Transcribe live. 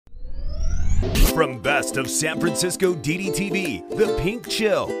From Best of San Francisco DDTV, The Pink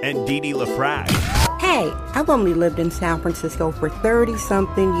Chill, and Didi LaFrac. Hey, I've only lived in San Francisco for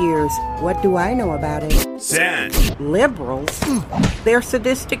 30-something years. What do I know about it? San Liberals? They're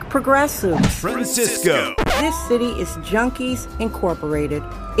sadistic progressives. Francisco. This city is Junkies Incorporated.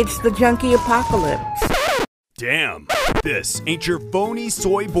 It's the junkie apocalypse. Damn, this ain't your phony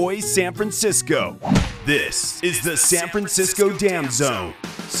soy boy San Francisco. This is the San Francisco Dam Zone.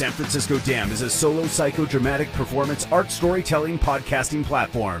 San Francisco Dam is a solo psychodramatic performance art storytelling podcasting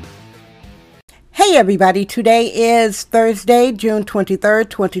platform. Hey everybody, today is Thursday, June 23rd,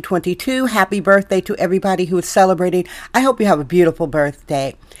 2022. Happy birthday to everybody who is celebrating. I hope you have a beautiful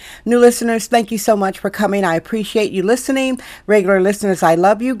birthday. New listeners, thank you so much for coming. I appreciate you listening. Regular listeners, I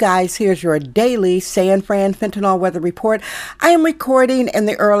love you guys. Here's your daily San Fran fentanyl weather report. I am recording in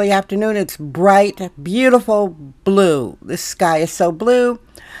the early afternoon. It's bright, beautiful blue. The sky is so blue.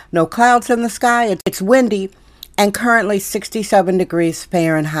 No clouds in the sky. It's windy and currently 67 degrees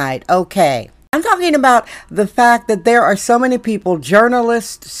Fahrenheit. Okay. I'm talking about the fact that there are so many people,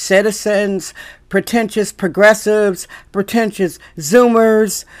 journalists, citizens, pretentious progressives, pretentious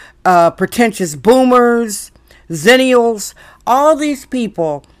Zoomers, pretentious boomers, zennials. All these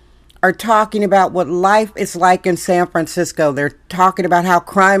people are talking about what life is like in San Francisco. They're talking about how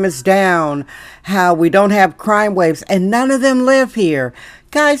crime is down, how we don't have crime waves, and none of them live here.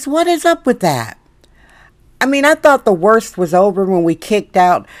 Guys, what is up with that? I mean, I thought the worst was over when we kicked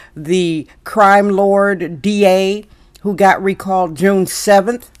out the crime lord DA who got recalled June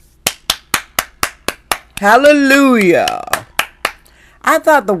 7th. Hallelujah. I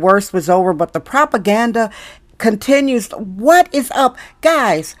thought the worst was over, but the propaganda continues. What is up?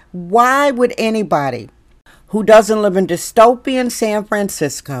 Guys, why would anybody who doesn't live in dystopian San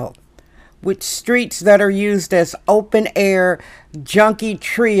Francisco, with streets that are used as open air junkie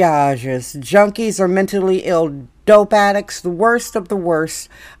triages, junkies or mentally ill dope addicts, the worst of the worst,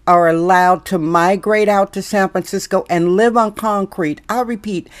 are allowed to migrate out to San Francisco and live on concrete? I'll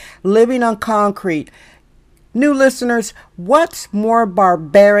repeat, living on concrete. New listeners, what's more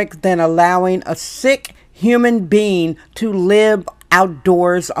barbaric than allowing a sick human being to live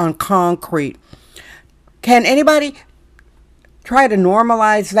outdoors on concrete? Can anybody try to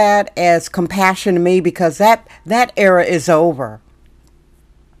normalize that as compassion to me, because that era is over.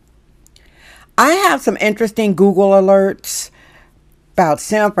 I have some interesting Google alerts about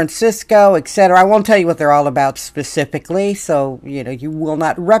San Francisco, etc. I won't tell you what they're all about specifically, so you will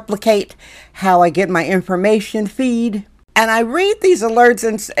not replicate how I get my information feed. And I read these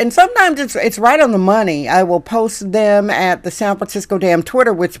alerts, and sometimes it's right on the money. I will post them at the San Francisco Dam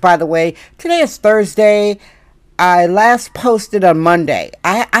Twitter, which, by the way, today is Thursday. I last posted on Monday.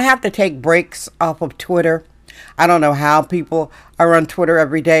 I have to take breaks off of Twitter. I don't know how people are on Twitter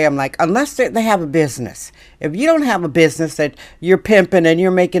every day. I'm like, unless they have a business. If you don't have a business that you're pimping and you're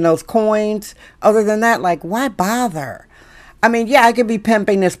making those coins, other than that, like, why bother? I mean, yeah, I could be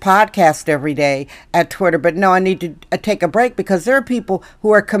pimping this podcast every day at Twitter, but no, I need to take a break because there are people who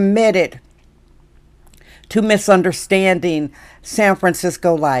are committed to misunderstanding San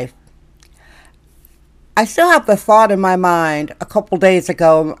Francisco life. I still have the thought in my mind. A couple days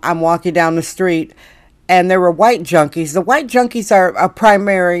ago, I'm walking down the street and there were white junkies. The white junkies are a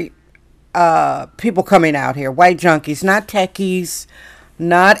primary people coming out here. White junkies, not techies,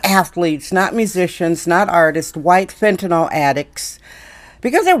 not athletes, not musicians, not artists, white fentanyl addicts.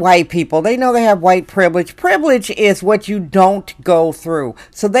 Because they're white people, they know they have white privilege. Privilege is what you don't go through.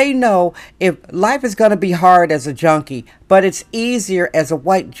 So they know if life is going to be hard as a junkie, but it's easier as a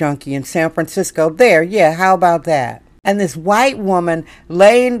white junkie in San Francisco. There, yeah, how about that? And this white woman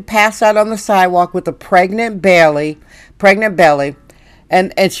laying passed out on the sidewalk with a pregnant belly,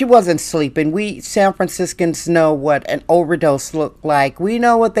 and she wasn't sleeping. We San Franciscans know what an overdose looked like. We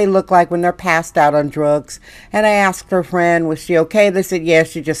know what they look like when they're passed out on drugs. And I asked her friend, was she okay? They said, yeah,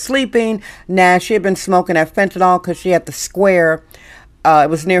 she's just sleeping. Nah, she had been smoking that fentanyl because she had the square. It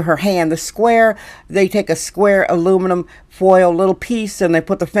was near her hand. The square, they take a square aluminum foil little piece and they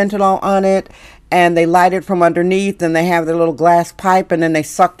put the fentanyl on it and they light it from underneath and they have their little glass pipe and then they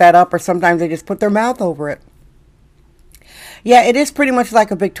suck that up, or sometimes they just put their mouth over it. Yeah, it is pretty much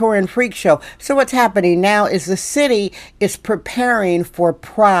like a Victorian freak show. So what's happening now is the city is preparing for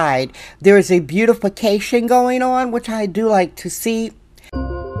Pride. There is a beautification going on, which I do like to see.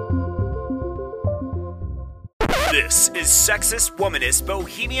 This is Sexist Womanist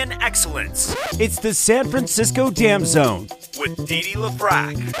Bohemian Excellence. It's the San Francisco Dam Zone with Didi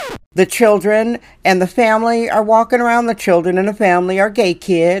LaFrac. The children and the family are walking around. The children and the family are gay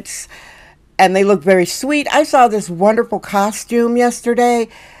kids. And they look very sweet. I saw this wonderful costume yesterday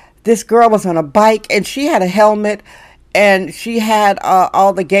this girl was on a bike and she had a helmet and she had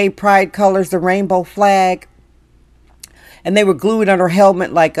all the gay pride colors, the rainbow flag. And they were glued on her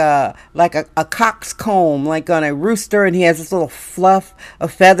helmet like a coxcomb, like on a rooster. And he has this little fluff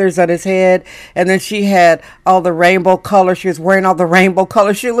of feathers on his head. And then she had all the rainbow colors. She was wearing all the rainbow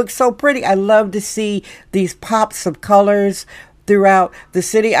colors. She looked so pretty. I love to see these pops of colors throughout the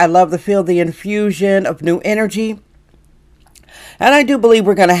city. I love to feel the infusion of new energy. And I do believe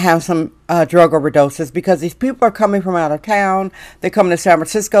we're going to have some drug overdoses because these people are coming from out of town. They come to San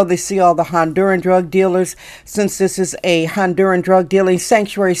Francisco. They see all the Honduran drug dealers. Since this is a Honduran drug dealing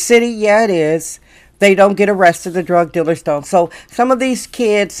sanctuary city, yeah, it is. They don't get arrested. The drug dealers don't. So some of these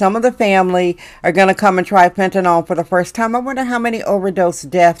kids, some of the family are going to come and try fentanyl for the first time. I wonder how many overdose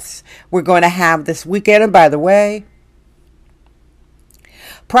deaths we're going to have this weekend. And by the way,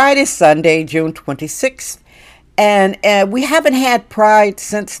 Pride is Sunday, June 26th. And we haven't had Pride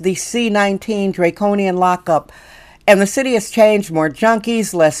since the C-19 draconian lockup. And the city has changed. More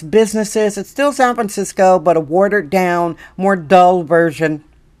junkies, less businesses. It's still San Francisco, but a watered down, more dull version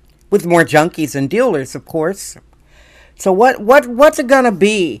with more junkies and dealers, of course. So what's it going to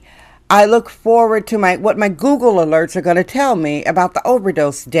be? I look forward to what my Google alerts are going to tell me about the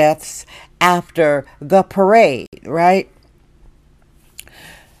overdose deaths after the parade, right?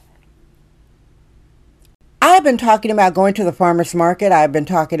 I've been talking about going to the farmer's market. I've been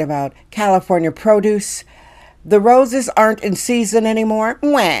talking about California produce. The roses aren't in season anymore.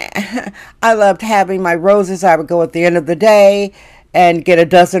 Mwah. I loved having my roses. I would go at the end of the day and get a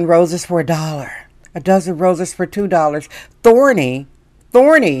dozen roses for $1. A dozen roses for $2. Thorny,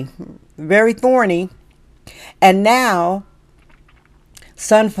 very thorny. And now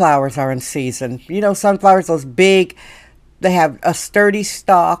sunflowers are in season. You know, sunflowers, those big, they have a sturdy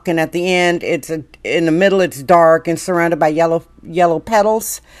stalk, and at the end, in the middle, it's dark and surrounded by yellow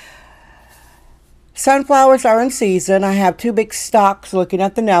petals. Sunflowers are in season. I have 2 big stalks looking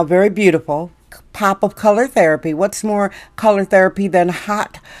at them now. Very beautiful. Pop of color therapy. What's more color therapy than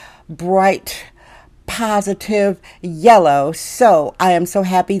hot, bright, positive yellow? So I am so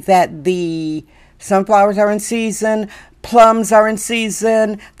happy that the sunflowers are in season. Plums are in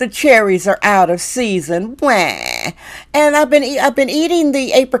season. The cherries are out of season. Wah. And I've been eating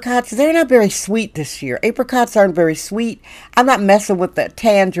the apricots. They're not very sweet this year. Apricots aren't very sweet. I'm not messing with the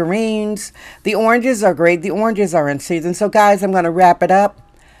tangerines. The oranges are great. The oranges are in season. So guys, I'm going to wrap it up.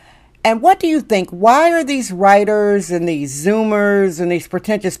 And what do you think? Why are these writers and these Zoomers and these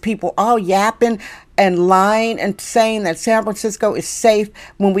pretentious people all yapping and lying and saying that San Francisco is safe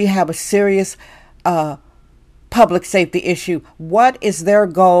when we have a serious public safety issue? What is their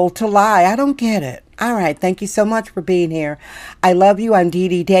goal to lie? I don't get it. All right. Thank you so much for being here. I love you. I'm Dee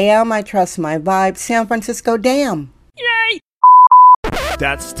Dee Dam. I trust my vibe. San Francisco Dam. Yay!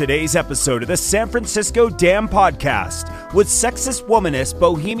 That's today's episode of the San Francisco Dam Podcast with sexist womanist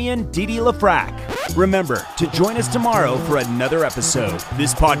bohemian Dee Dee LaFrac. Remember to join us tomorrow for another episode.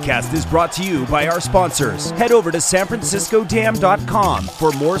 This podcast is brought to you by our sponsors. Head over to sanfranciscodam.com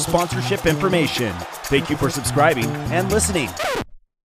for more sponsorship information. Thank you for subscribing and listening.